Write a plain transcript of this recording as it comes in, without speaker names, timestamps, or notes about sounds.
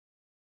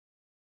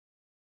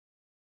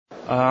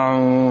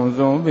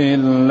أعوذ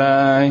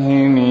بالله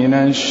من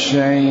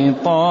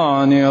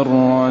الشيطان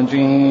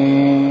الرجيم.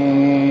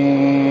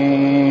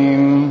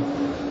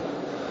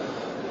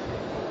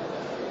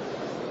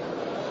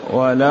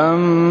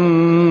 ولما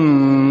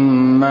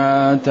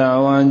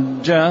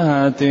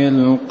توجه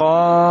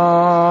تلقاء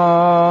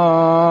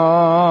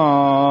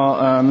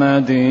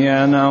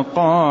مدين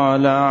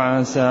قال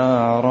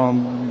عسى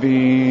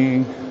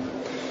ربي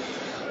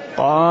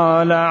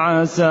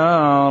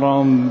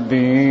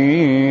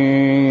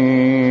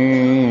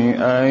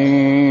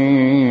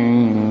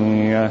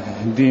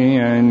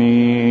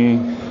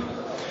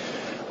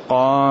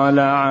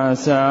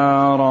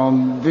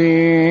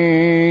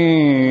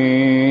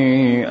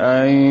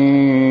أن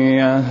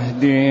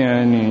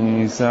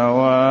يهديني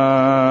سواء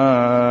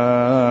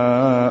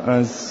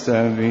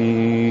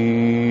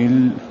السبيل.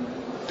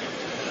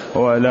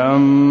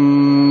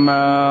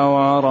 ولما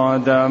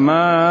ورد ماء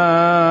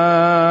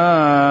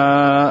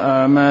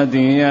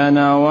مدين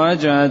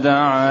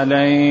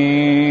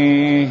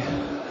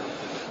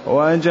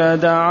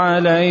وجد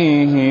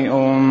عليه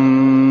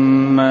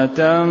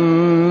أمة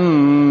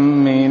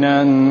من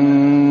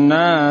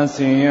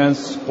الناس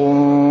يسقون،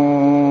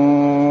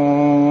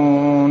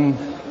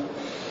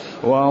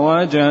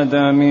 ووجد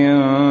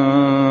من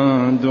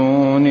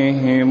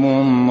دونهم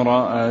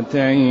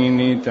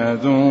امرأتين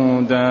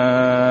تذودان.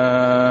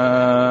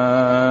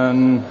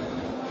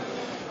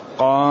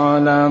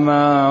 قال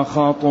ما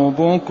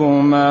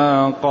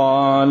خطبكما؟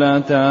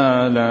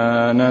 قالتا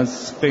لا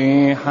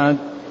نسقي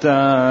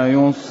حتى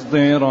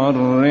يصدر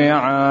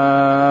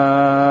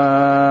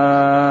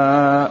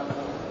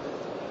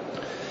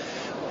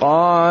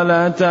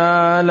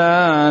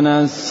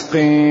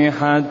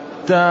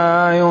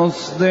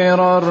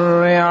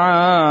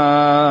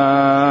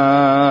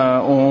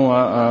الرعاء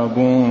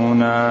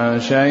وأبونا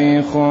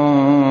شيخ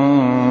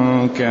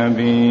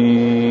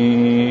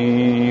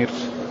كبير.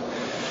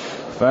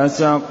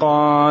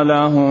 فسقى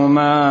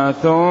لهما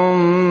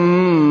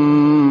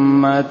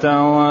ثم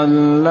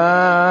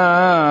تولى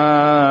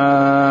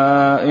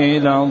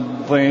إلى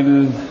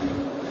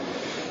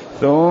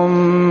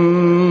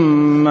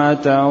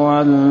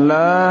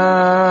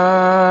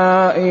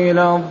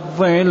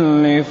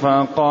الظل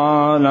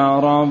فقال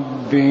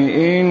رب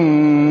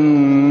إني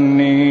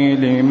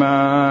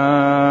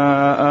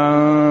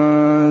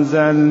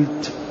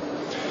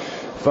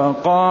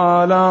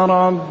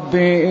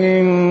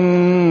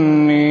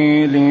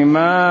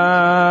لما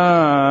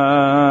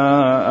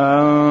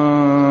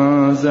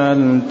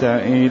أنزلت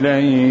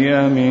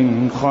إلي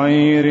من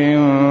خير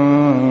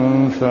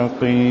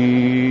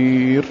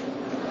فقير.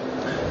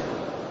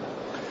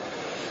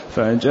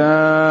 فجاءته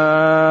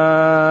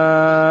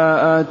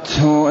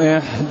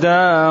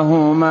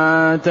إحداهما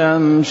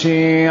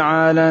تمشي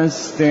على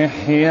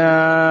استحياء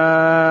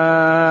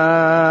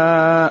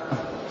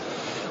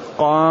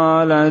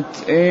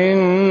قالت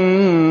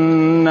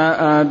إن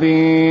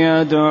أبي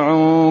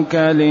يدعوك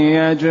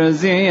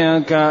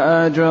ليجزيك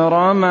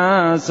أجر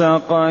ما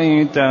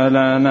سقيت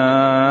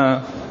لنا.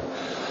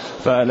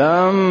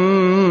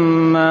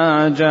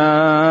 فلما جاءه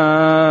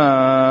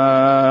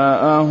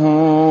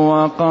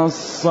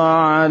وقص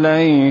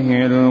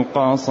عليه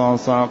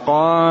القصص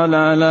قال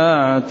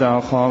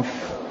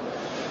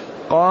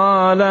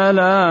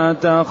لا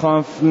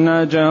تخف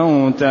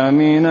نجوت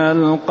من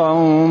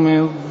القوم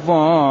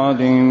الظالمين.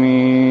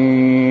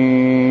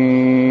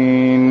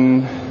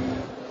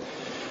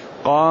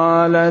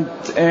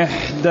 قالت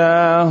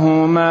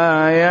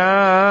إحداهما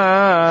يا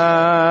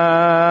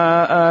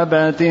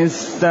أبت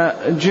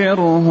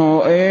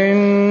استأجره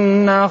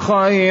إن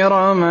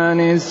خير من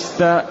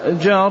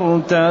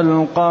استأجرت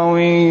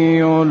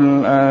القوي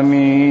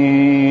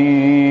الأمين.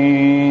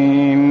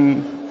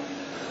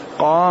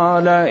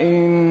 قال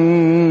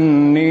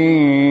إني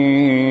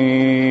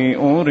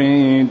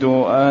أريد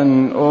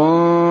أن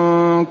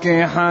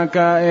أنكحك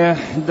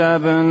إحدى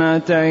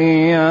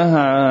ابنتي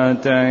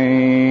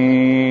هاتين.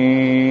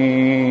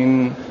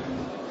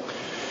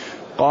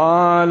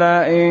 قال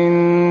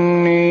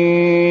إني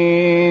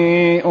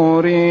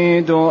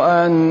أريد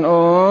أن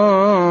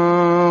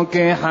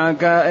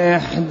أنكحك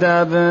إحدى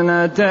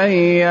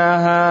ابنتي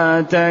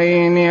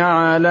هاتين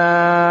على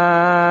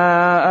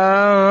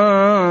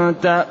أن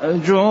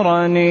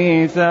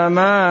تأجرني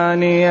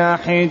 8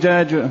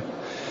 حجج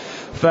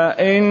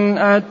فإن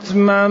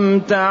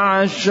أتممت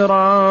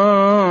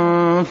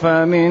 10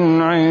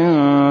 فمن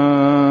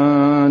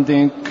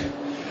عندك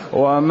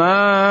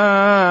وما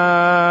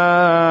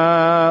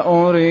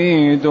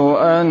أريد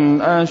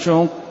أن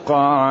أشق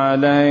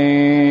عليك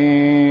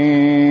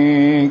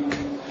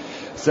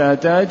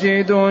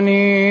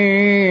ستجدني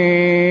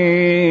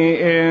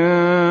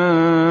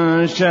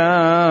إن شاء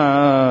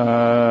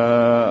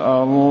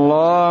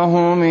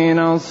الله من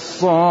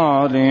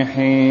الصالحين.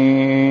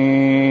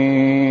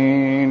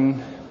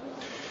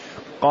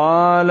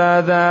 قال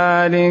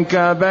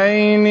ذلك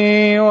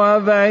بيني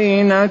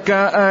وبينك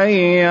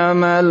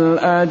أيما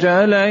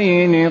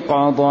الأجلين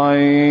قضيت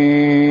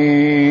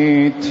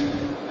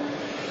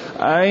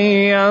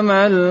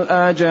أيما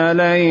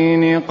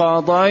الأجلين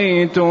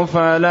قضيت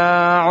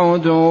فلا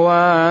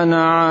عدوان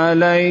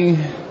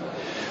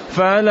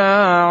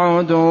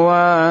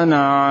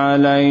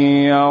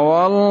علي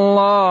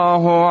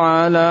والله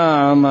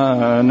على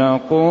ما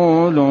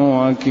نقول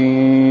وكيل.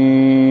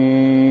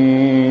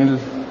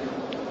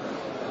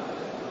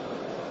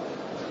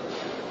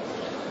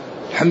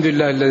 الحمد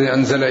لله الذي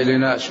أنزل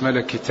إلينا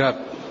أشمل كتاب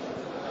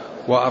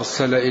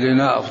وأرسل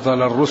إلينا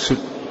أفضل الرسل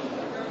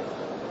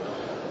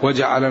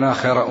وجعلنا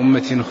خير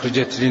أمة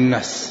أخرجت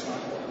للناس،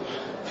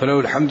 فله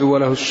الحمد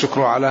وله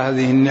الشكر على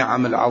هذه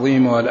النعم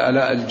العظيمة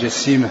والآلاء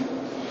الجسيمة،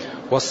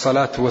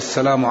 والصلاة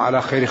والسلام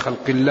على خير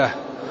خلق الله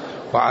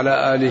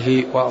وعلى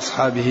آله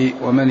وأصحابه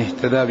ومن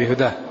اهتدى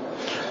بهداه.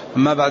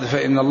 أما بعد،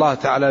 فإن الله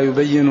تعالى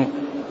يبين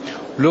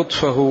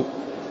لطفه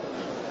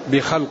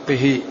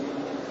بخلقه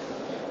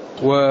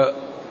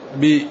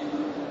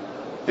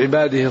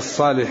وبعباده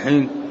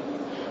الصالحين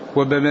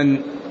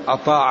وبمن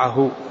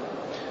أطاعه،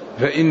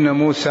 فإن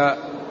موسى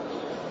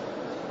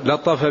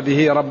لطف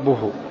به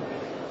ربه،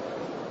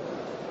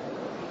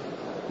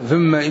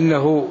 ثم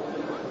إنه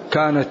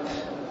كانت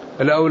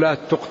الأولاد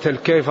تقتل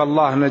كيف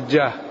الله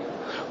نجاه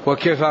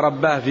وكيف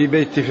رباه في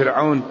بيت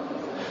فرعون،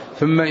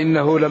 ثم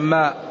إنه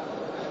لما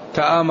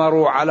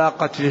تآمروا على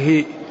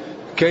قتله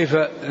كيف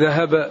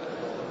ذهب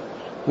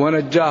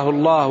ونجاه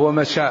الله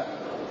ومشى.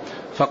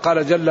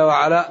 فقال جل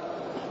وعلا: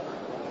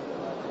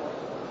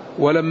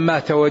 ولما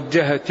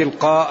توجه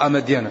تلقاء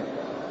مدين.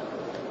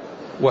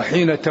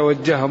 وحين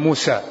توجه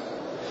موسى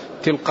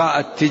تلقاء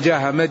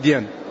اتجاه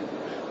مدين،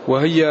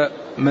 وهي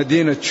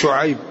مدينة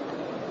شعيب،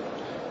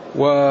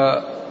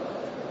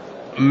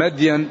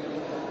 ومدين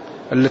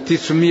التي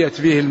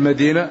سميت به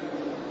المدينة،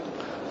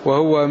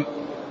 وهو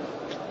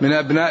من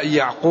أبناء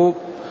يعقوب،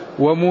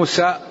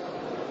 وموسى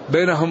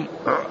بينهم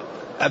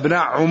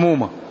أبناء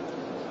عمومة.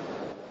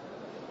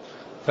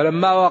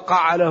 فلما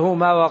وقع له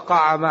ما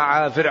وقع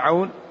مع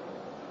فرعون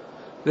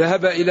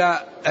ذهب إلى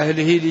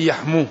أهله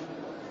ليحموه،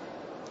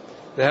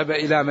 ذهب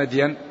إلى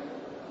مدين،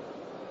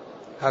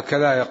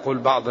 هكذا يقول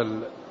بعض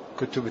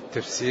كتب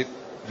التفسير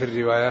في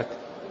الروايات.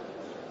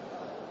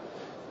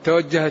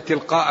 توجه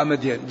تلقاء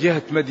مدين،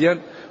 جهة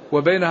مدين،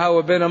 وبينها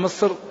وبين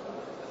مصر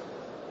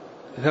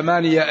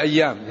 8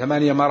 أيام،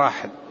 8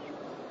 مراحل،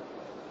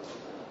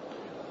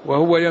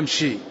 وهو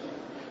يمشي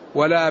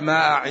ولا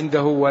ماء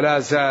عنده ولا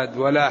زاد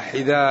ولا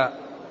حذاء،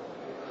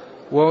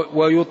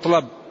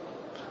 ويطلب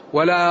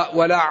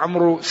ولا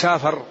عمره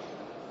سافر،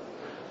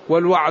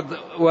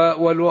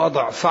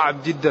 والوضع صعب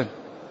جدا.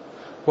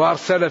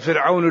 وأرسل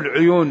فرعون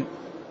العيون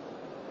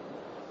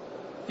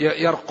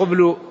يرقب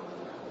له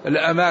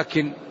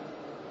الأماكن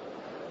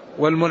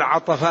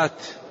والمنعطفات،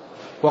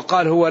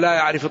 وقال هو لا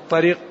يعرف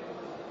الطريق.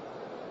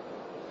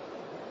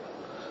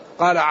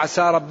 قال: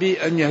 عسى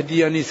ربي أن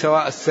يهديني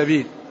سواء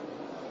السبيل.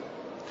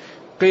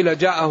 قيل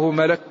جاءه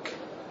ملك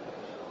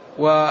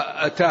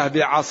وأتاه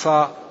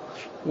بعصا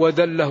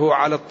ودله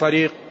على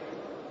الطريق،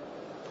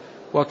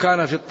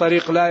 وكان في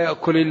الطريق لا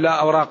يأكل إلا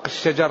أوراق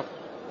الشجر،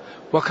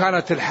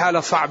 وكانت الحالة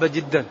صعبة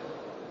جدا.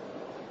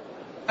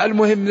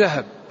 المهم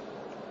ذهب،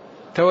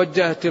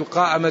 توجه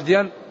تلقاء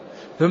مدين،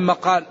 ثم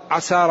قال: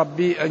 عسى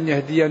ربي أن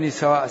يهديني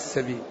سواء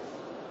السبيل،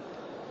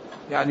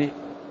 يعني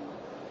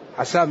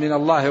عسى من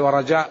الله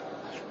ورجاء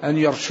أن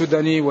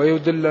يرشدني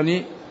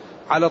ويدلني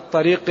على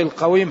الطريق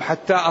القويم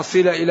حتى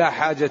أصل إلى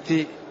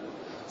حاجتي،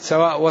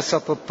 سواء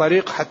وسط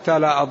الطريق حتى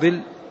لا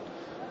أضل.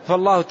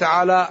 فالله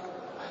تعالى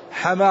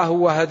حماه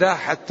وهداه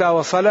حتى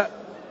وصل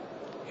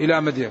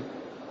إلى مدين.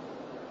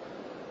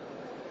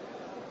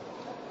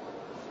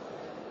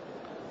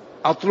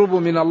 أطلب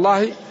من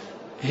الله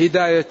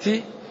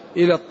هدايتي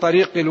إلى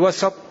الطريق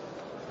الوسط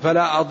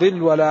فلا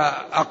أضل ولا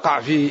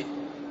أقع في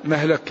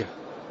مهلكة.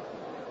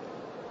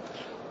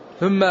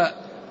 ثم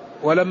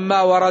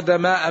ولما ورد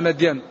ماء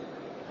مدين،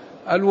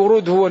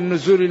 الورود هو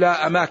النزول إلى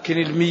أماكن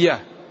المياه.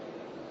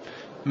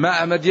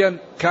 ماء مدين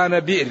كان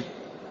بئر،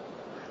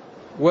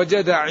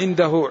 وجد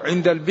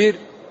عند البئر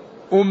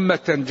أمة،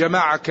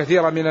 جماعة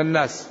كثيرة من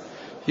الناس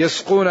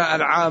يسقون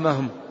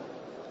أنعامهم،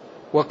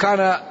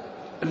 وكان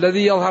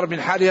الذي يظهر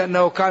من حاله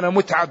أنه كان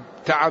متعب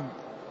تعب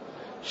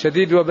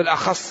شديد،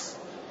 وبالأخص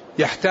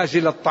يحتاج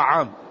إلى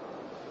الطعام.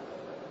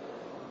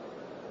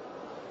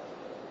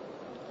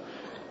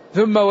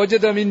 ثم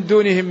وجد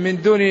من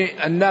دون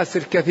الناس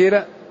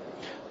الكثيرة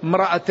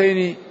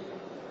امرأتين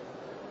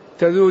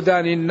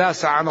تذودان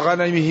الناس عن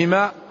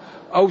غنمهما،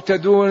 أو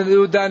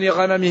تذودان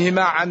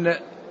غنمهما عن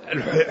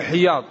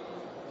الحياض.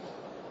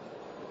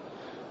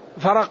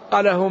 فرق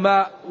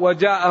لهما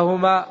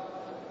وجاءهما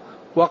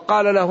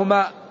وقال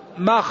لهما: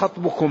 ما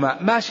خطبكما؟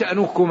 ما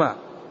شأنكما؟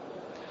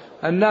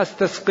 الناس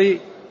تسقي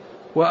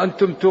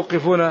وأنتم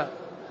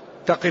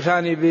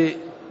تقفان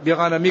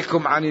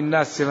بغنمكم عن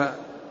الناس.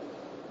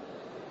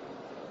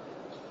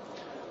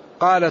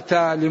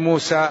 قالتا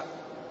لموسى: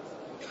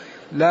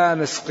 لا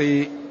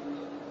نسقي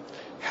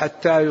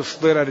حتى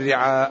يصدر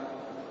الرعاء،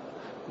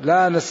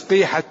 لا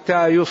نسقي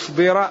حتى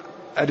يصدر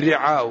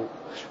الرعاء،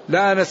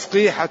 لا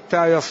نسقي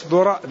حتى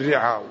يصدر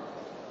الرعاء.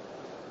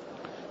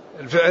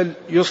 الفعل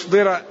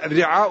يصدر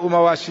الرعاء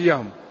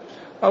مواشيهم،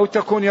 أو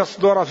تكون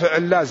يصدر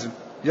فعل لازم،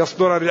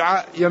 يصدر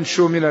الرعاء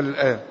يمشوا من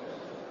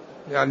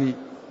يعني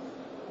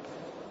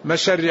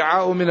مشى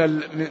الرعاء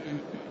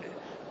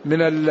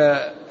من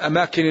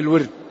الأماكن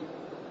الورد.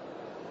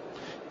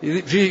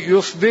 فيه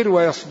يصدر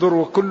ويصدر،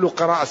 وكل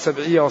قراءة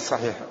سبعية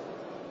وصحيحة.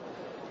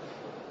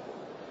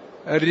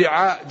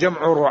 الرعاء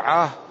جمع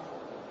رعاه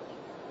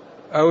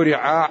أو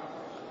رعاع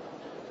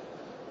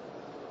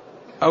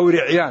أو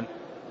رعيان،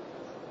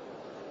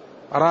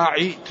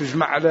 راعي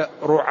تجمع على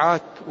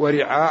رعاة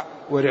ورعاع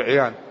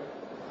ورعيان.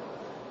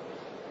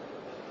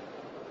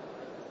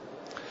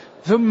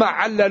 ثم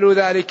عللوا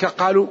ذلك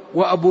قالوا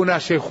وأبونا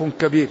شيخ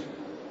كبير.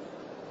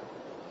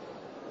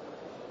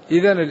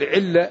 إذن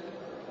العلة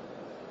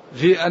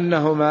في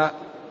أنهما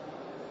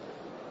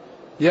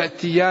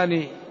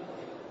يأتيان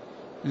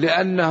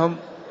لأنهم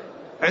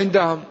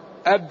عندهم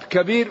أب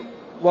كبير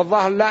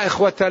والظاهر لا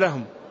إخوة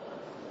لهم،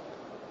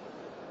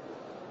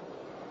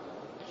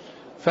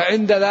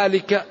 فعند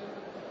ذلك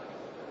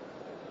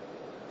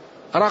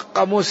رق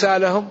موسى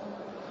لهم،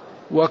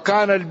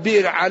 وكان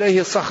البئر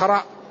عليه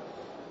صخرة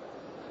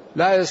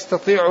لا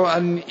يستطيع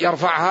أن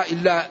يرفعها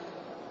إلا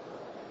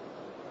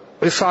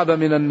عصابة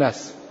من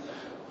الناس،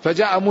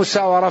 فجاء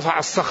موسى ورفع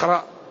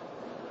الصخرة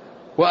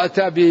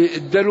وأتى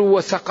بالدلو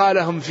وسقى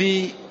لهم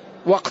في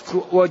وقت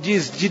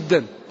وجيز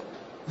جدا،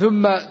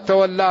 ثم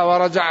تولى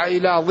ورجع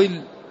إلى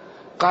ظل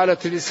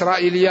قالت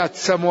الإسرائيليات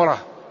سمرة،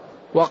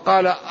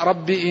 وقال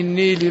رب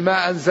إني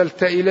لما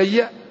أنزلت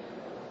إلي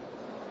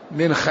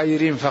من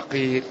خير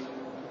فقير.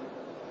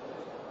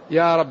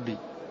 يا ربي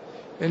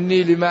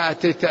إني لما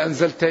أتيت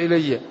أنزلت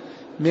إلي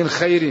من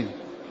خير،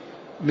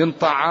 من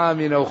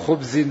طعام أو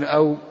خبز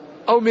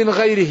أو من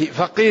غيره،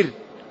 فقير.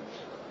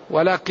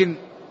 ولكن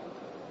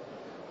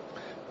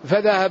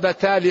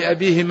فذهبتا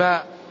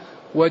لأبيهما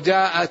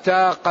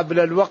وجاءتا قبل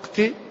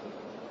الوقت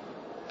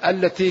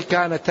التي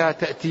كانتا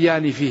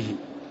تأتيان فيه،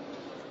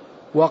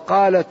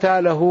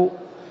 وقالتا له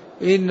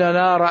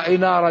إننا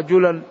رأينا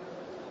رجلا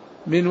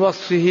من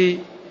وصفه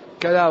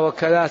كذا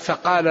وكذا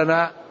سقى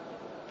لنا،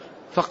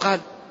 فقال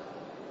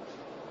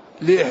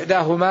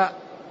لإحداهما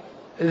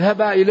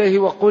اذهبا إليه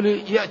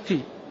وقولي يأتي.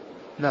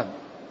 نعم.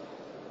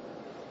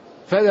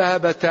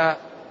 فذهبتا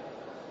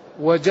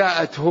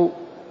وجاءته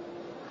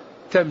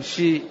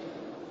تمشي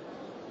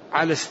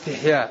على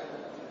استحياء.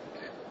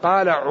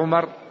 قال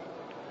عمر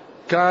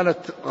كانت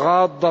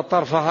غاضة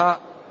طرفها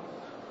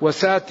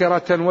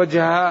وساترة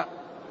وجهها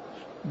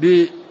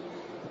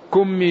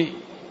بكم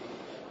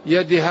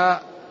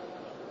يدها،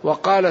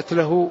 وقالت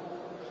له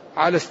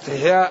على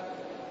استحياء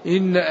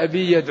إن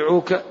أبي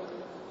يدعوك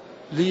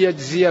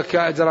ليجزيك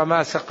أجر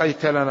ما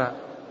سقيت لنا.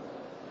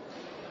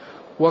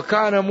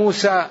 وكان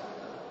موسى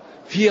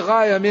في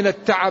غاية من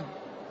التعب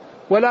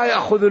ولا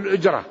يأخذ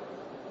الأجرة،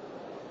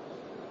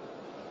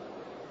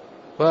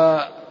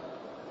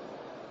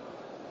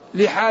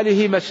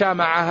 فلحاله مشى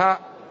معها.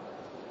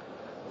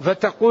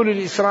 فتقول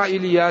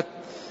الإسرائيليات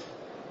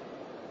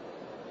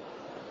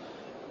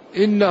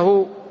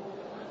إنه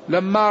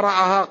لما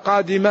رآها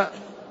قادمة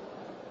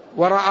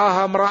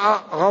ورآها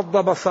امرأة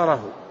غض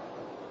بصره،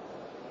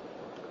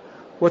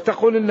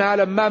 وتقول إنها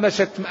لما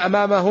مشت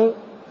أمامه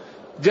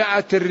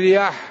جاءت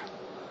الرياح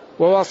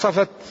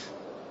ووصفت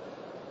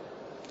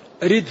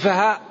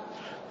ردفها،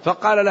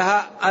 فقال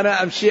لها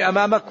أنا أمشي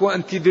أمامك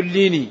وأنت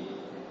ذليني.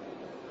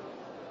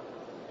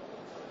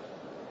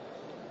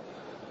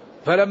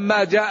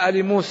 فلما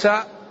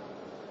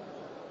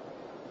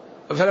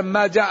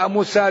جاء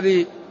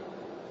موسى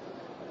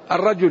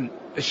للرجل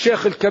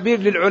الشيخ الكبير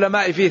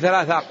للعلماء فيه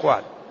 3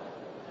 أقوال.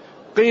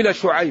 قيل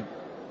شعيب،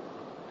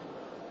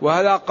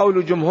 وهذا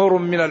قول جمهور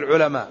من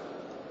العلماء،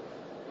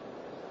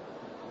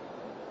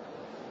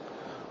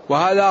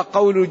 وهذا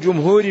قول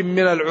جمهور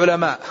من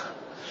العلماء.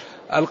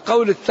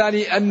 القول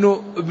الثاني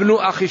أنه ابن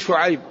أخي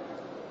شعيب.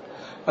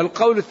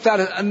 القول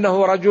الثالث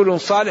أنه رجل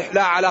صالح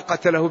لا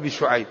علاقة له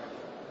بشعيب.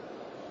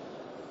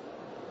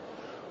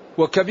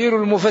 وكبير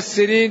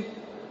المفسرين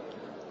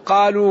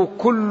قالوا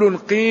كل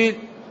قيل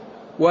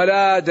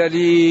ولا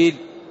دليل،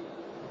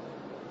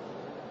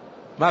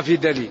 ما في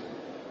دليل،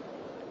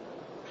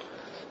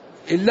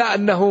 إلا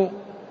أنه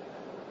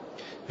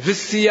في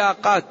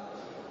السياقات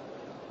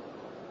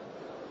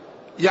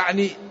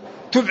يعني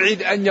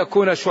تبعد أن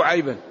يكون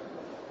شعيبا،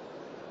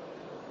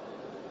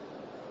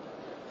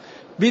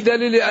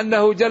 بدليل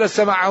أنه جلس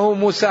معه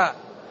موسى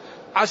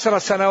 10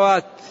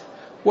 سنوات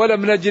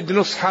ولم نجد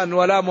نصحا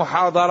ولا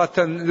محاضرة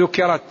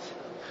ذكرت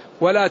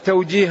ولا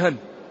توجيها.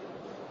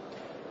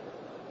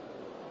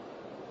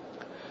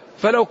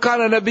 فلو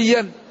كان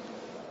نبيا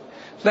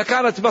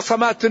لكانت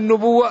بصمات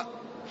النبوة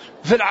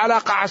في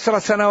العلاقة 10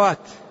 سنوات.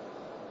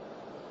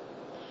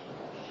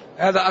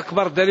 هذا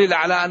أكبر دليل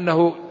على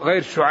أنه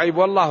غير شعيب،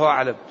 والله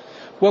أعلم.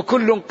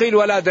 وكل قيل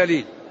ولا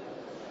دليل.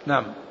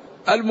 نعم.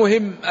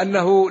 المهم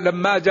أنه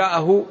لما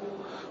جاءه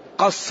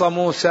قص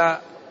موسى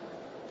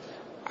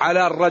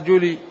على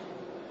الرجل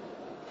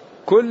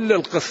كل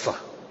القصة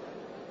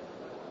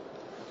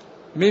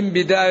من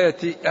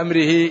بداية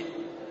أمره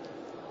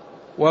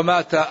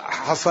وما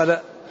حصل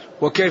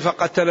وكيف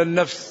قتل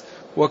النفس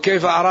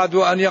وكيف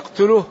أرادوا أن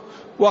يقتلوه،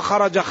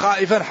 وخرج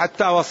خائفا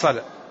حتى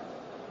وصل.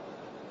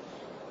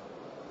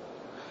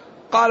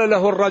 قال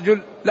له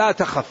الرجل: لا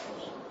تخف،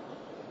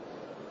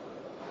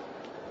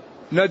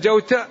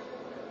 نجوت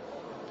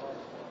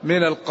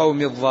من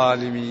القوم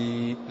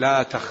الظالمين.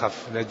 لا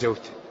تخف،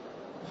 نجوت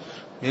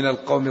من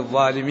القوم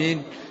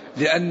الظالمين،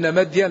 لأن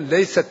مدين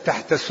ليست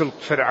تحت سلط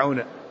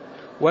فرعون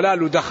ولا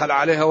له دخل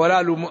عليها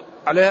ولا له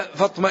عليها،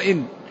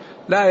 فاطمئن،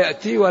 لا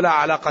يأتي ولا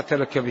علاقة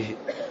لك به.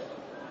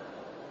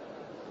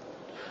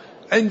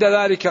 عند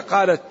ذلك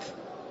قالت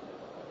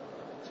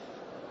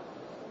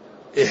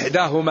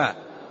إحداهما،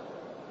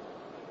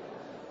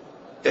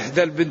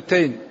 إحدى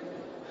البنتين،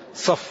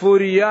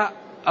 صفورياء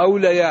أو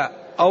لياء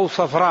أو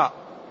صفراء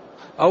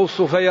أو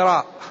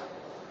صفيراء،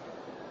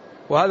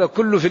 وهذا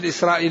كله في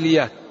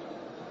الإسرائيليات،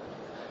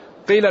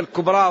 قيل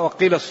الكبرى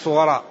وقيل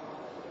الصغراء: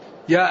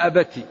 يا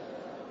أبتي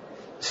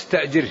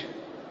استأجره،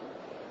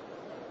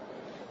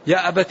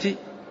 يا أبتي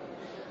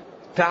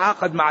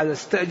تعاقد مع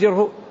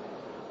استأجره.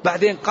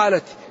 بعدين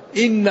قالت: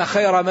 إن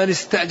خير من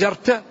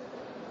استأجرت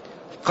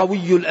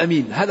قوي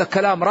الأمين. هذا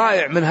كلام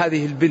رائع من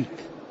هذه البنت،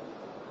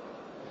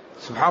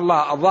 سبحان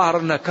الله. الظاهر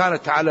أنها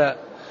كانت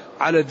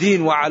على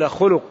دين وعلى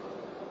خلق،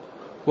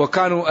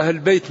 وكانوا أهل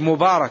بيت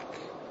مبارك.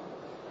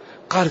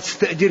 قالت: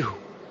 استأجره،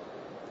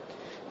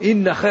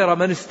 إن خير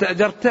من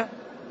استأجرت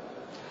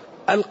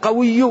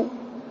القوي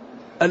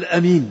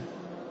الأمين.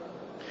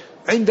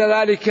 عند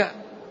ذلك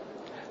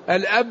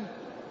الأب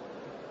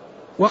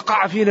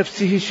وقع في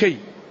نفسه شيء.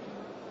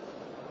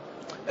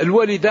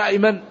 الولي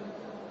دائما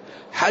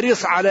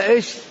حريص على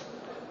إيش؟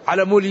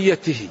 على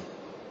موليته.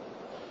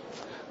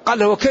 قال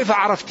له: وكيف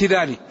عرفت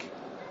ذلك؟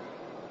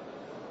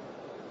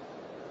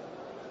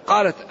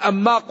 قالت: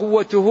 أما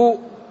قوته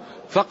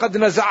فقد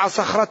نزع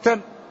صخرة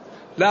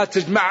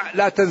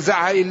لا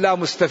تنزعها إلا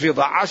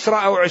مستفيضة، 10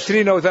 أو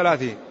 20 أو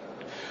 30.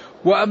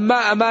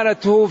 وأما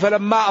أمانته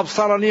فلما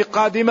أبصرني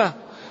قادمة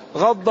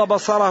غض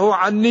بصره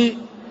عني،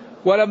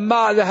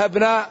 ولما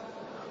ذهبنا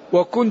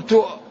وكنت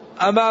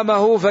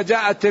أمامه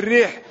فجاءت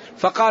الريح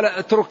فقال: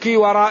 اتركي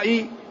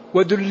ورائي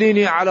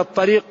ودليني على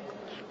الطريق،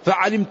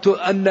 فعلمت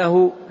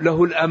أنه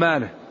له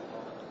الأمانة.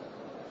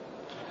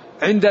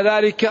 عند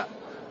ذلك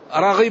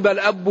رغب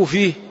الأب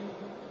فيه،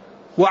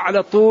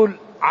 وعلى طول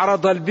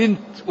عرض البنت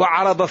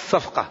وعرض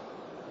الصفقة.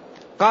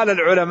 قال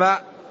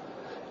العلماء: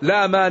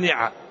 لا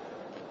مانع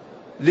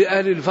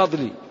لأهل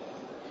الفضل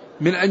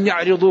من أن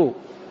يعرضوا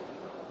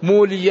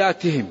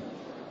مولياتهم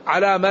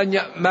على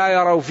ما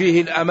يروا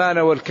فيه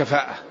الأمانة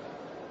والكفاءة،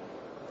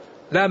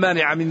 لا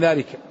مانع من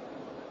ذلك.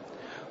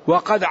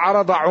 وقد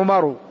عرض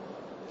عمر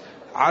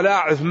على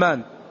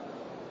عثمان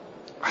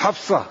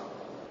حفصة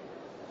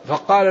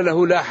فقال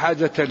له: لا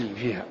حاجة لي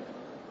فيها.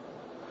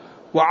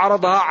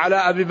 وعرضها على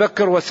أبي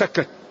بكر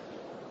وسكت.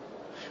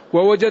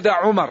 ووجد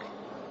عمر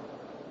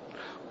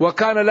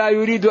وكان لا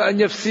يريد أن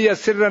يفسي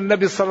سر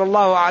النبي صلى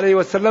الله عليه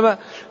وسلم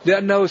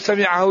لأنه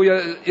سمعه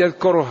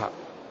يذكرها.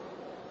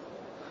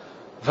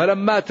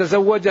 فلما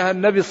تزوجها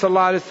النبي صلى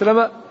الله عليه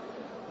وسلم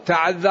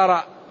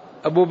تعذر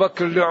أبو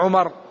بكر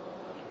لعمر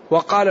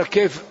وقال: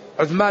 كيف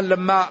عثمان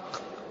لما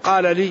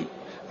قال لي،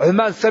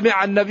 عثمان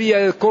سمع النبي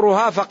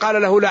يذكرها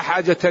فقال له: لا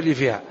حاجة لي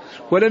فيها،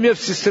 ولم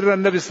يفسي سر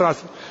النبي صلى الله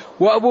عليه وسلم.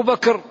 وأبو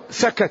بكر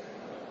سكت.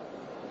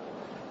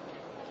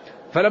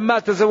 فلما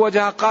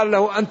تزوجها قال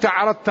له: أنت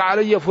عرضت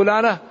علي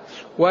فلانة،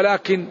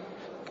 ولكن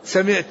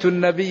سمعت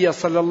النبي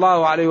صلى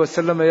الله عليه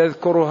وسلم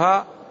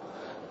يذكرها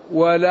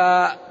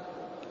ولا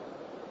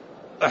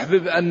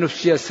أحبب أن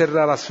نفشي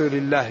سر رسول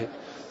الله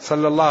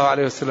صلى الله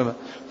عليه وسلم.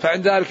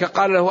 فعند ذلك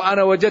قال له: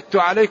 أنا وجدت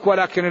عليك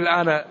ولكن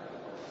الآن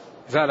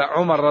زال.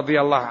 عمر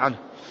رضي الله عنه.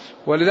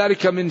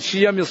 ولذلك من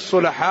شيم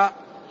الصلحاء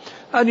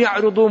أن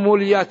يعرضوا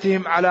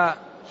مولياتهم على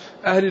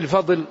أهل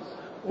الفضل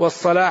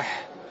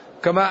والصلاح،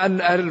 كما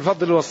أن أهل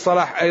الفضل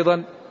والصلاح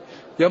أيضا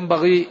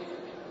ينبغي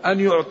أن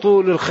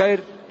يعطوا للخير.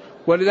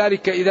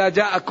 ولذلك إذا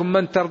جاءكم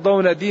من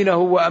ترضون دينه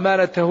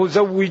وأمانته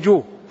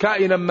زوجوه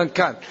كائنا من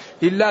كان،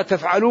 إلا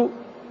تفعلوا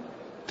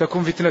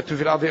تكون فتنة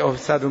في الأرض أو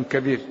فساد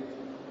كبير.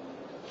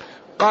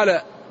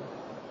 قال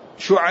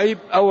شعيب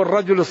أو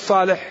الرجل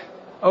الصالح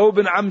أو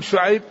ابن عم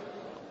شعيب: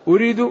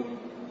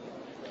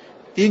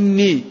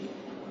 إني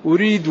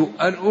أريد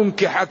أن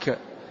أنكحك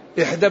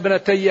إحدى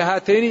ابنتي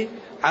هاتين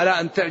على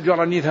أن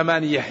تأجرني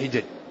 8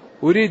 حجج.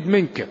 أريد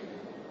منك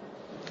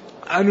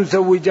أن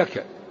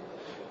أزوجك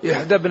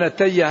إحدى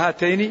ابنتي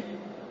هاتين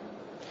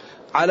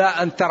على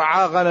أن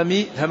ترعى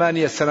غنمي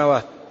 8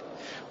 سنوات،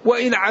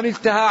 وإن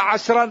عملتها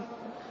 10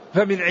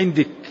 فمن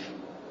عندك.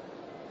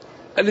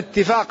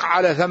 الاتفاق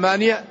على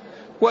 8،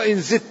 وإن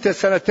زدت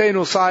 2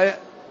 وصايع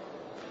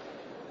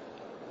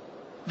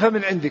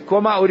فمن عندك،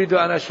 وما أريد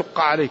أن أشق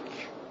عليك.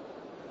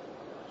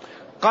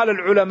 قال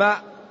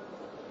العلماء: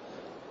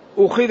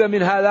 أخذ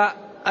من هذا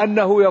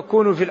أنه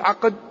يكون في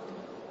العقد: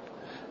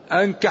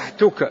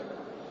 أنكحتك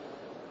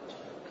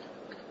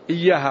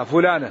إياها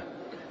فلانة،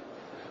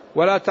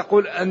 ولا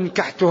تقول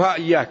أنكحتها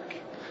إياك،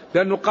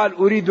 لأنه قال: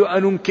 أريد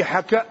أن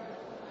أنكحك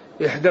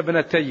إحدى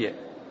ابنتي.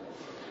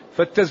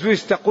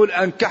 فالتزويج تقول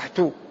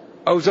أنكحت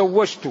أو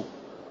زوجت،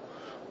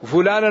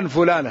 فلانا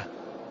فلانة.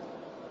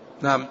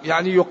 نعم،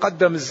 يعني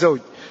يقدم الزوج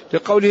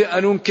لقوله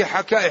أن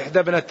أنكحك إحدى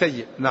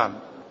ابنتي. نعم.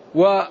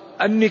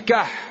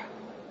 والنكاح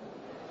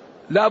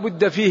لا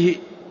بد فيه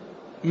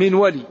من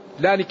ولي،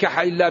 لا نكاح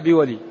إلا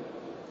بولي،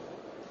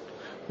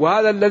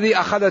 وهذا الذي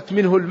أخذت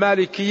منه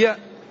المالكية،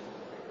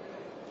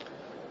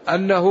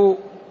 أنه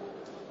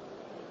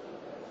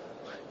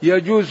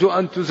يجوز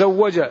أن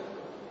تزوج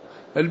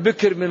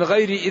البكر من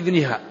غير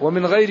إذنها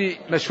ومن غير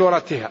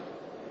مشورتها.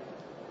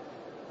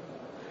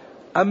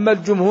 أما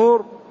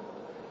الجمهور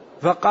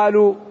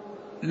فقالوا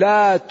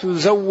لا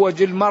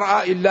تزوج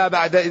المرأة إلا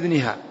بعد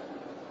إذنها،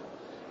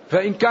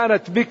 فإن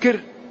كانت بكر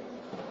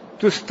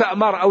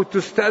تستأمر أو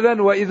تستأذن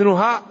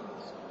وإذنها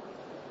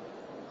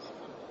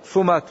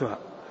صماتها،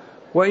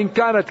 وإن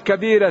كانت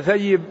كبيرة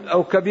ثيب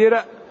أو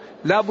كبيرة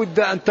لا بد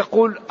أن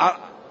تقول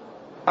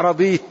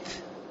رضيت،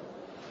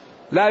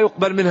 لا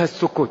يقبل منها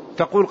السكوت،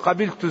 تقول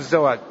قبلت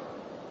الزواج.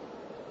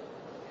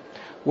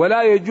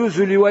 ولا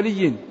يجوز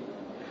لولي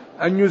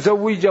أن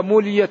يزوج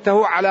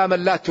موليته على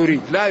من لا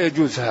تريد، لا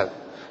يجوز هذا،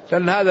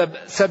 لأن هذا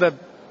سبب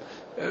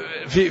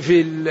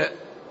في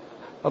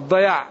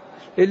الضياع،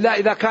 إلا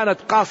إذا كانت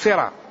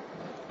قاصرة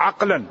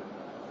عقلا،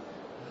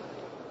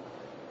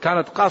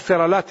 كانت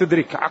قاصرة لا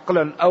تدرك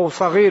عقلا أو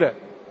صغيرة،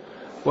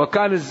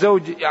 وكان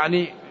الزوج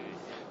يعني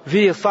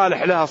فيه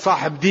صالح لها،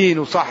 صاحب دين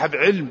وصاحب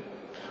علم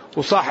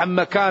وصاحب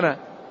مكانة،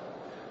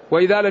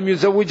 وإذا لم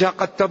يزوجها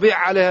قد تضيع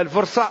عليها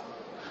الفرصة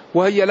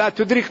وهي لا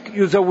تدرك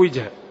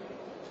يزوجها.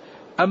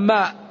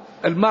 أما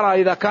المرأة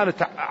إذا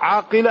كانت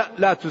عاقلة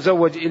لا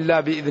تزوج إلا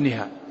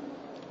بإذنها.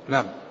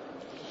 نعم.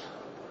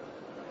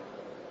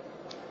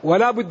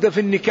 ولا بد في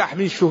النكاح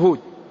من شهود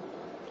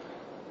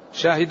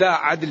شاهدا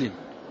عدل،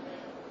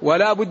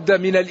 ولا بد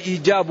من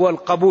الإيجاب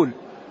والقبول،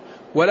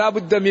 ولا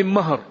بد من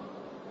مهر،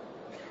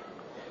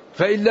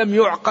 فإن لم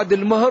يعقد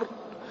المهر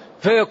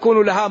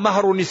فيكون لها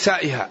مهر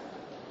نسائها.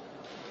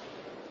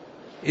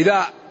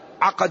 إذا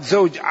عقد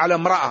زوج على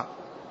امرأة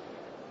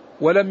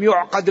ولم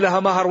يعقد لها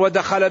مهر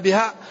ودخل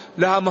بها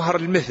لها مهر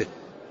المثل.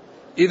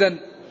 إذن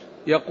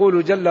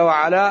يقول جل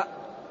وعلا،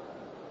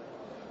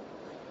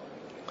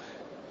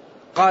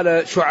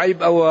 قال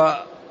شعيب أو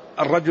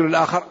الرجل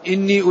الآخر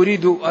إني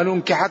أريد أن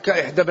أنكحك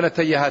إحدى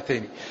ابنتي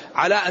هاتين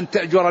على أن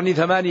تأجرني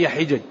 8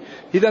 حجج.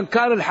 إذن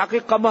كان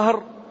الحقيقة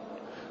مهر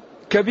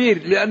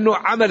كبير، لأنه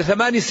عمل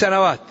 8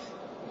 سنوات،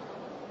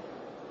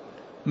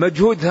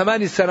 مجهود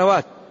 8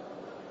 سنوات.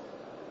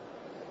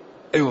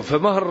 أيوة،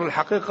 فمهر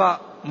الحقيقة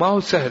ما هو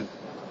سهل.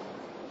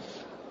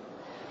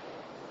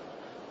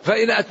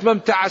 فإن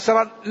أتممت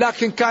 10،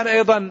 لكن كان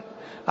أيضا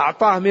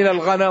أعطاه من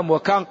الغنم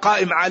وكان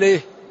قائم عليه،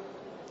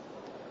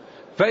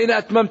 فإن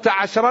أتممت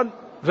 10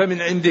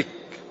 فمن عندك،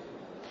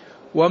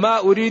 وما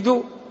أريد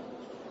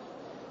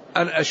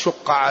أن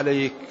أشق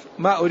عليك،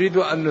 ما أريد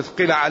أن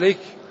نثقل عليك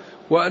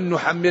وأن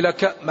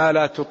نحملك ما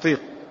لا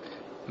تطيق.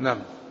 نعم.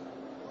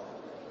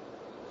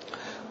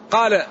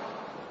 قال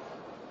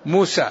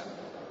موسى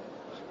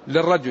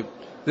للرجل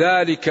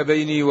ذلك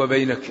بيني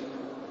وبينك،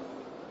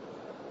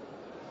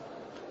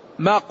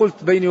 ما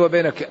قلت بيني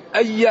وبينك،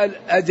 أي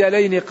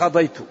الأجلين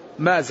قضيت،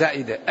 ما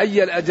زائدة،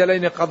 أي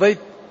الأجلين قضيت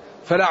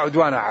فلا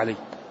عدوان علي.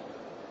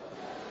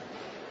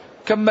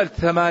 كملت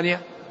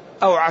 8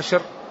 أو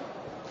 10.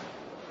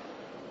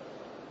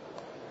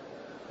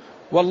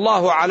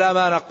 والله على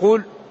ما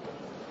نقول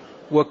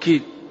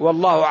وكيل،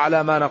 والله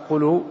على ما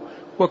نقوله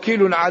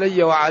وكيل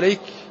علي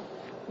وعليك.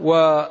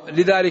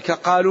 ولذلك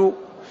قالوا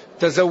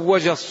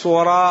تزوج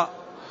الصوراء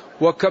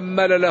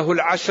وكمل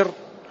له 10،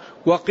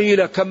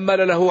 وقيل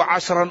كمل له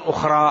 10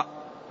 أخرى،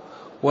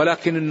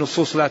 ولكن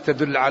النصوص لا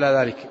تدل على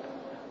ذلك.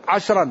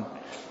 10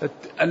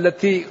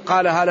 التي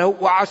قالها له،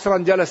 و10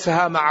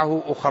 جلسها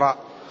معه أخرى،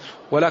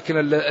 ولكن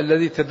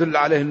الذي تدل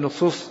عليه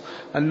النصوص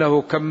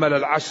أنه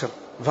كمل 10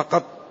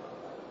 فقط.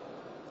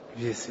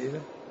 في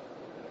أسئلة؟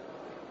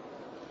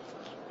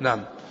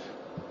 نعم.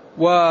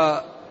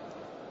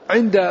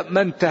 وعند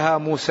ما انتهى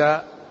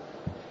موسى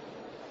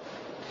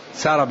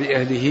سار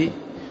بأهله،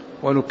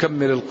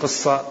 ونكمل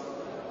القصة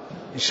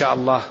إن شاء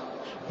الله.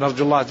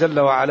 نرجو الله جل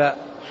وعلا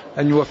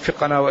أن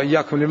يوفقنا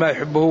وإياكم لما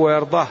يحبه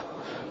ويرضاه،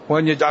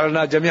 وأن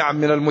يجعلنا جميعا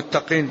من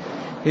المتقين،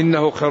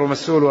 إنه خير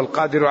مسؤول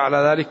والقادر على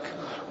ذلك.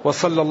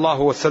 وصلى الله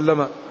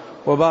وسلم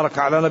وبارك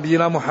على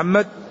نبينا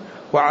محمد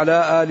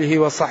وعلى آله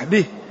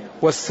وصحبه،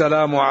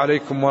 والسلام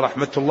عليكم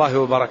ورحمة الله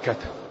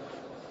وبركاته.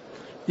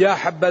 يا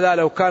حبذا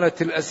لو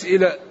كانت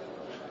الأسئلة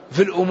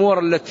في الأمور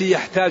التي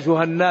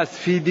يحتاجها الناس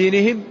في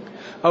دينهم،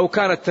 أو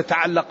كانت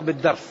تتعلق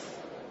بالدرس،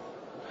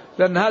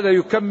 لأن هذا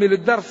يكمل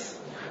الدرس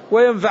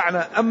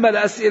وينفعنا. أما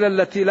الأسئلة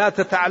التي لا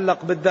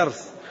تتعلق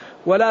بالدرس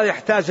ولا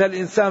يحتاجها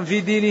الإنسان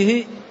في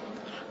دينه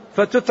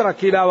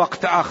فتترك إلى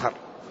وقت آخر.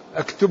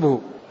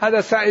 اكتبه.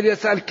 هذا سائل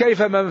يسأل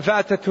كيف من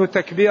فاتته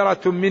تكبيرة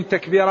من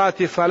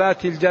تكبيرات صلاة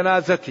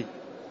الجنازة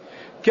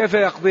كيف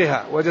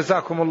يقضيها؟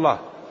 وجزاكم الله.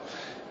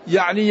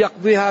 يعني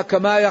يقضيها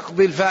كما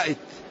يقضي الفائت،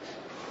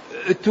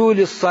 ائتوا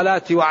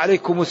للصلاة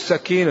وعليكم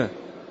السكينة،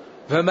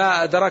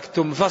 فما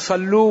أدركتم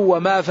فصلوا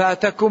وما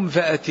فاتكم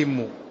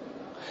فأتموا.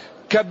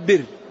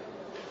 كبر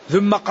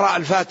ثم اقرأ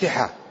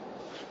الفاتحة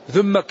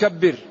ثم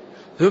كبر،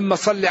 ثم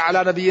صل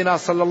على نبينا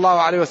صلى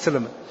الله عليه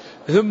وسلم،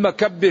 ثم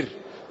كبر،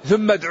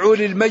 ثم ادعوا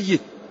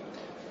للميت،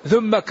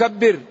 ثم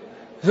كبر،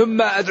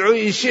 ثم ادعو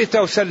إن شئت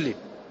وسلم.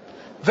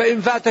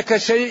 فإن فاتك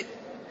شيء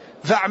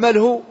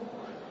فاعمله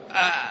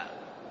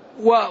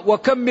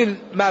وكمل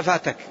ما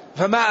فاتك،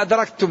 فما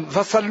أدركتم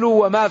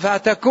فصلوا وما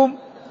فاتكم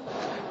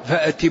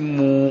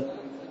فأتموا.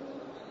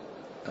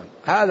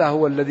 هذا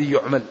هو الذي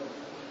يعمل،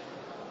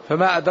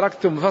 فما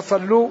أدركتم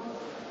فصلوا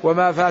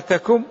وما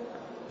فاتكم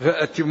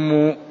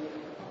فأتموا.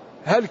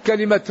 هل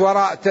كلمة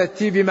وراء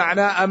تأتي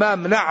بمعنى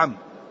أمام؟ نعم،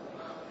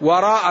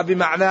 وراء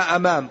بمعنى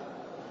أمام.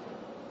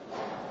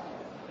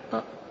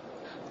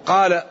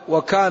 قال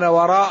وكان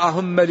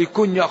وراءهم ملك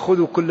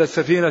يأخذ كل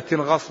سفينة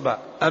غصبا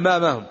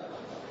أمامهم،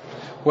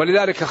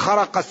 ولذلك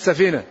خرق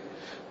السفينة.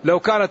 لو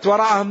كانت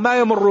وراءهم ما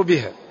يمر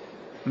بها.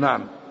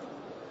 نعم.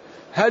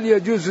 هل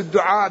يجوز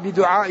الدعاء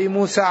بدعاء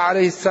موسى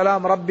عليه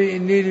السلام ربي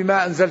إني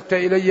لما أنزلت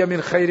إلي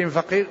من خير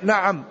فقير؟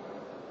 نعم،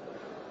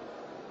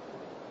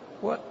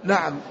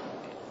 نعم.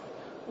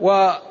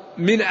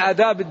 ومن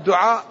آداب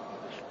الدعاء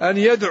أن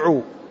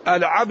يدعو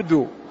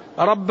العبد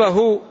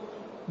ربه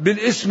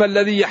بالاسم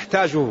الذي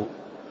يحتاجه،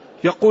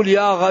 يقول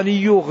يا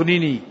غني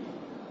اغنني،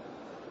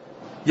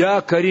 يا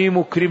كريم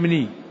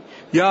اكرمني،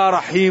 يا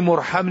رحيم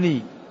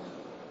ارحمني،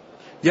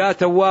 يا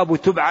تواب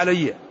تب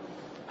علي.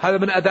 هذا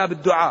من آداب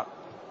الدعاء.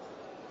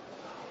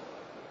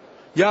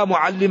 يا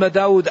معلم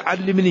داود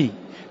علمني،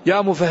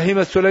 يا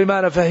مفهم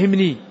سليمان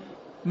فهمني.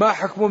 ما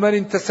حكم من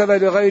انتسب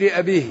لغير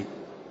أبيه؟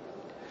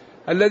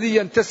 الذي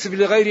ينتسب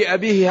لغير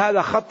أبيه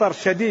هذا خطر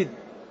شديد،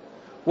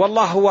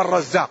 والله هو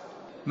الرزاق.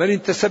 من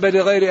انتسب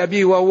لغير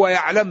أبيه وهو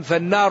يعلم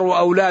فالنار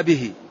أولى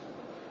به.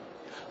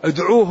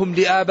 ادعوهم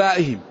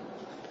لآبائهم،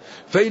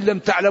 فإن لم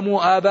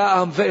تعلموا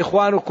آباءهم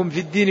فإخوانكم في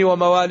الدين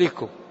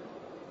ومواليكم.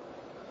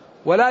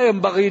 ولا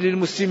ينبغي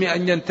للمسلم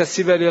أن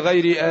ينتسب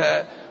لغير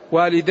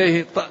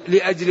والديه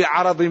لأجل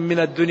عرض من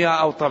الدنيا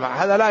أو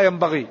طمع، هذا لا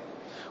ينبغي.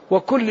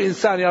 وكل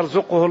إنسان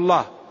يرزقه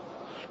الله،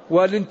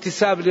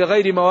 والانتساب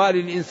لغير موالي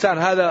الإنسان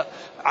هذا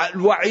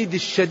الوعيد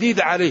الشديد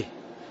عليه،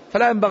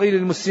 فلا ينبغي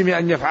للمسلم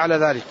أن يفعل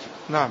ذلك.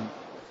 نعم.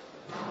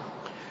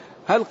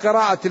 هل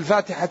قراءة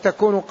الفاتحة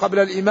تكون قبل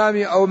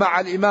الإمام أو مع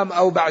الإمام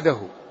أو بعده؟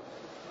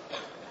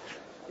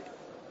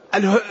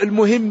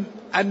 المهم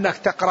أنك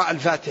تقرأ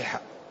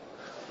الفاتحة،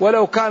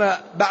 ولو كان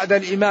بعد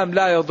الإمام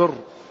لا يضر،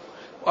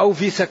 أو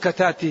في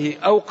سكتاته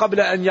أو قبل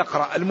أن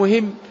يقرأ.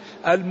 المهم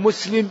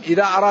المسلم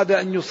إذا أراد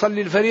أن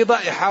يصلي الفريضة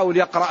يحاول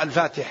يقرأ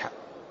الفاتحة.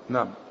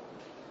 نعم.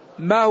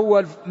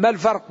 ما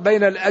الفرق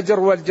بين الأجر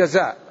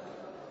والجزاء؟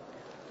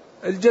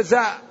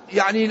 الجزاء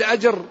يعني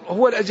الأجر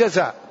هو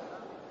الجزاء،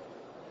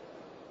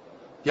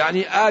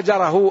 يعني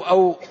آجره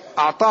أو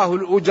أعطاه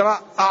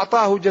الأجرة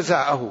أعطاه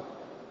جزاءه،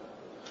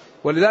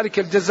 ولذلك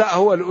الجزاء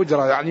هو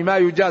الأجرة، يعني ما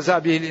يجازى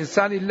به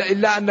الإنسان،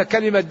 إلا أن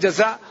كلمة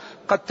جزاء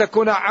قد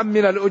تكون عم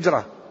من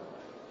الأجرة.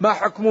 ما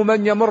حكم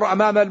من يمر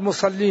أمام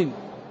المصلين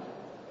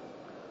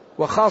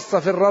وخاصة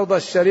في الروضة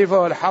الشريفة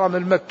والحرم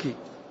المكي؟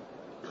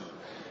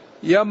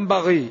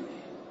 ينبغي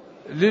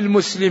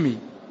للمسلم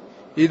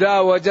إذا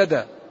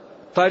وجد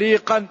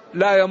طريقا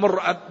لا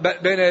يمر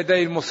بين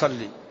يدي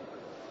المصلي،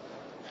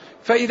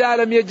 فإذا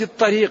لم يجد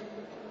طريق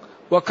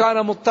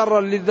وكان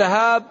مضطرا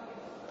للذهاب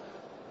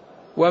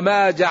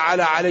وما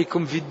جعل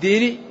عليكم في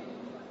الدين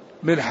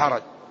من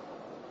حرج.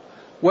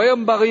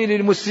 وينبغي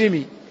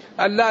للمسلم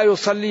أن لا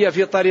يصلي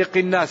في طريق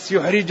الناس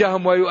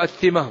يحرجهم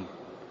ويؤثمهم،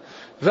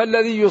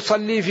 فالذي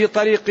يصلي في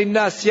طريق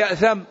الناس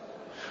يأثم،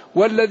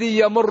 والذي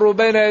يمر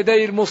بين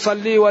يدي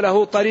المصلي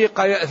وله طريق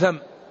يأثم.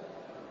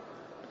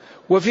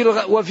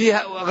 وفي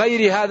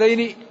غير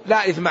هذين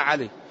لا إثم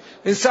عليه.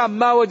 إنسان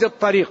ما وجد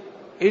طريق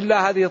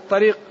إلا هذه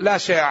الطريق لا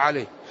شيء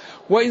عليه،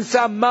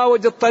 وإنسان ما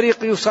وجد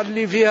طريق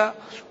يصلي فيها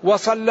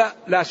وصلى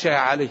لا شيء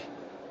عليه.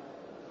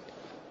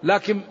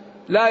 لكن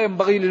لا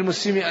ينبغي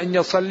للمسلم أن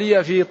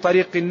يصلي في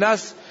طريق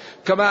الناس،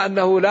 كما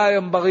أنه لا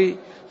ينبغي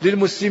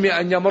للمسلم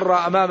أن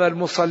يمر أمام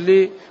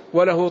المصلي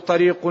وله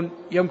طريق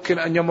يمكن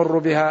أن يمر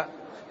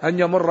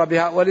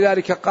بها.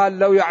 ولذلك قال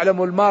لو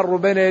يعلم المار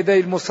بين يدي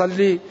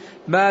المصلي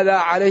ما لا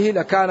عليه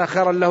لكان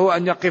خيرا له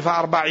أن يقف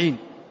 40.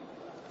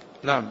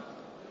 نعم.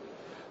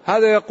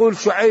 هذا يقول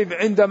شعيب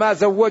عندما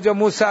زوج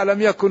موسى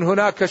لم يكن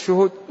هناك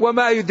شهود.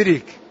 وما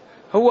يدريك،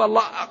 هو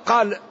الله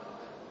قال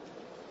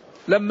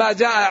لما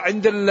جاء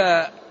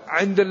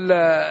عند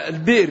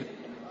البئر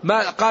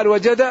ما قال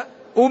وجد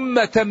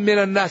أمة من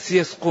الناس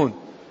يسقون،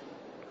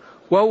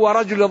 وهو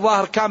رجل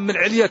الظاهر كان من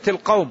علية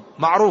القوم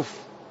معروف.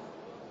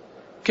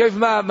 كيف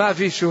ما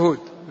في شهود؟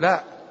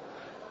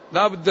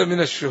 لا بد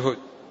من الشهود.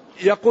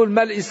 يقول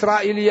ما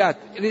الإسرائيليات؟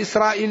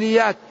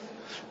 الإسرائيليات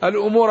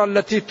الأمور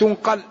التي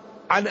تنقل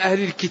عن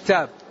أهل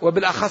الكتاب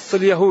وبالأخص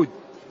اليهود،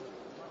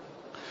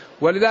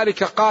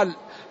 ولذلك قال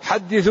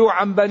حدثوا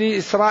عن بني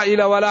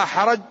إسرائيل ولا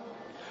حرج،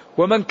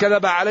 ومن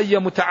كذب علي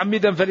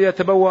متعمدا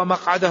فليتبوأ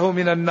مقعده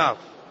من النار.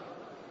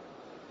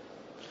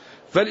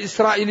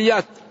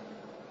 فالإسرائيليات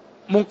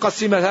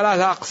منقسمة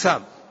 3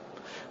 أقسام: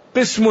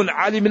 قسم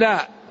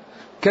علمنا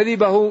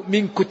كذبه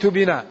من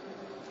كتبنا،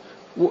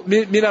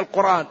 من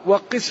القرآن،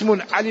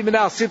 وقسم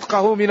علمنا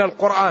صدقه من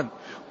القرآن،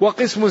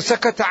 وقسم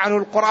سكت عنه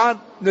القرآن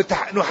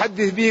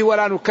نحدث به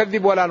ولا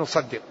نكذب ولا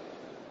نصدق.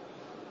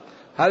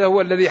 هذا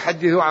هو الذي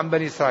يحدثه عن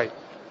بني إسرائيل،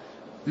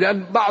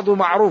 لأن بعض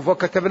معروف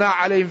وكتبنا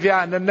عليهم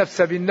فيها أن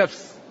النفس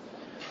بالنفس،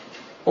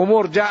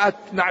 أمور جاءت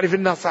نعرف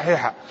أنها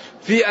صحيحة.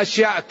 في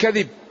أشياء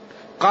كذب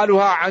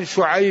قالوها عن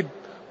شعيب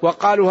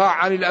وقالوها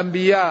عن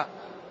الأنبياء،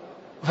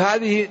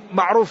 فهذه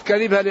معروف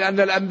كذبها لأن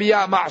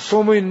الأنبياء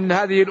معصومين من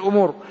هذه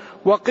الأمور.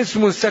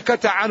 وقسم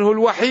سكت عنه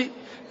الوحي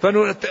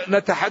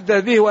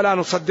فنتحدث به ولا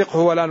نصدقه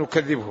ولا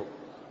نكذبه.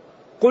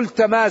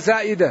 قلت ما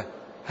زائدة،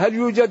 هل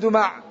يوجد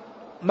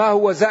ما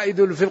هو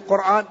زائد في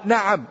القرآن؟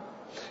 نعم،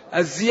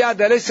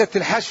 الزيادة ليست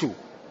الحشو.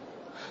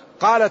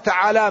 قال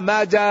تعالى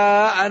ما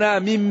جاءنا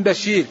من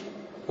بشير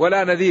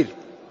ولا نذير،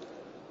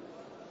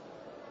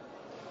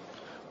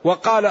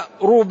 وقال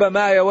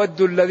ربما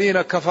يود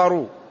الذين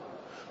كفروا،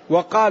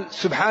 وقال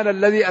سبحان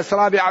الذي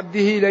أسرى بعبده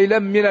ليلا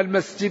من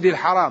المسجد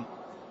الحرام.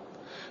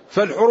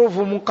 فالحروف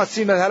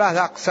منقسمة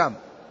 3 أقسام: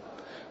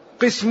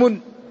 قسم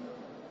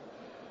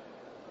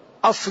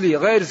أصلي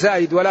غير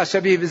زائد ولا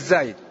شبيه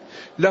بالزائد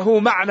له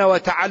معنى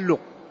وتعلق،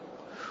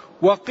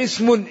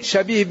 وقسم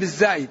شبيه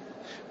بالزائد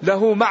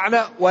له معنى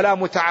ولا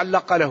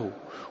متعلق له،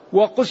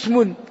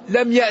 وقسم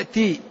لم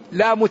يأتي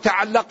لا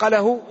متعلق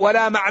له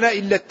ولا معنى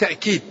إلا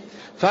التأكيد،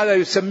 فهذا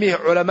يسميه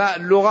علماء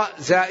اللغة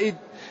زائد،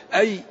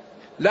 أي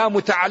لا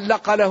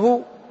متعلق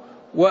له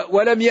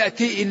ولم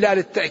يأتي إلا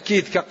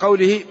للتأكيد،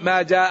 كقوله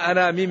ما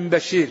جاءنا من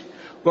بشير،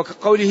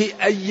 وكقوله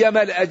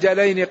أيما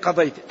الأجلين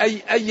قضيت،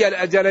 أي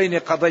الأجلين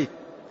قضيت،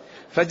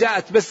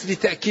 فجاءت بس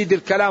لتأكيد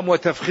الكلام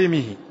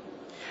وتفخيمه.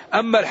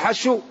 أما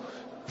الحشو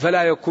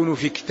فلا يكون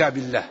في كتاب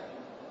الله.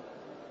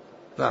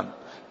 نعم،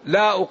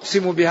 لا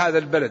أقسم بهذا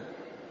البلد،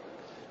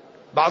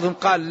 بعضهم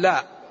قال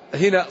لا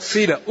هنا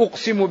صلة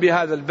أقسم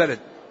بهذا البلد.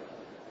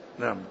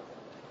 نعم.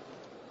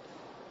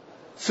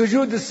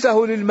 سجود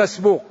السهو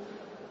للمسبوق،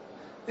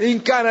 إن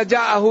كان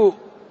جاءه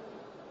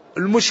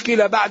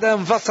المشكلة بعد أن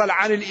انفصل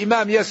عن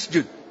الإمام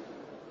يسجد،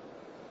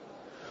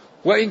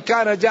 وإن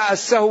كان جاء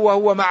السهو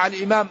وهو مع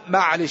الإمام ما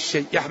عليه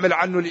الشيء، يحمل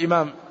عنه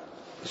الإمام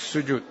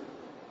السجود.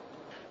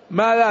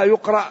 ما لا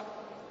يقرأ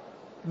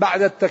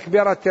بعد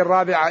التكبيرة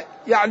الرابعة،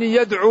 يعني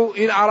يدعو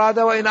إن أراد،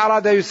 وإن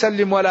أراد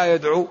يسلم ولا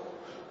يدعو،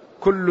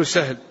 كل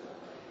سهل.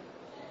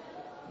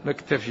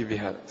 نكتفي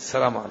بهذا.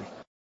 السلام عليكم.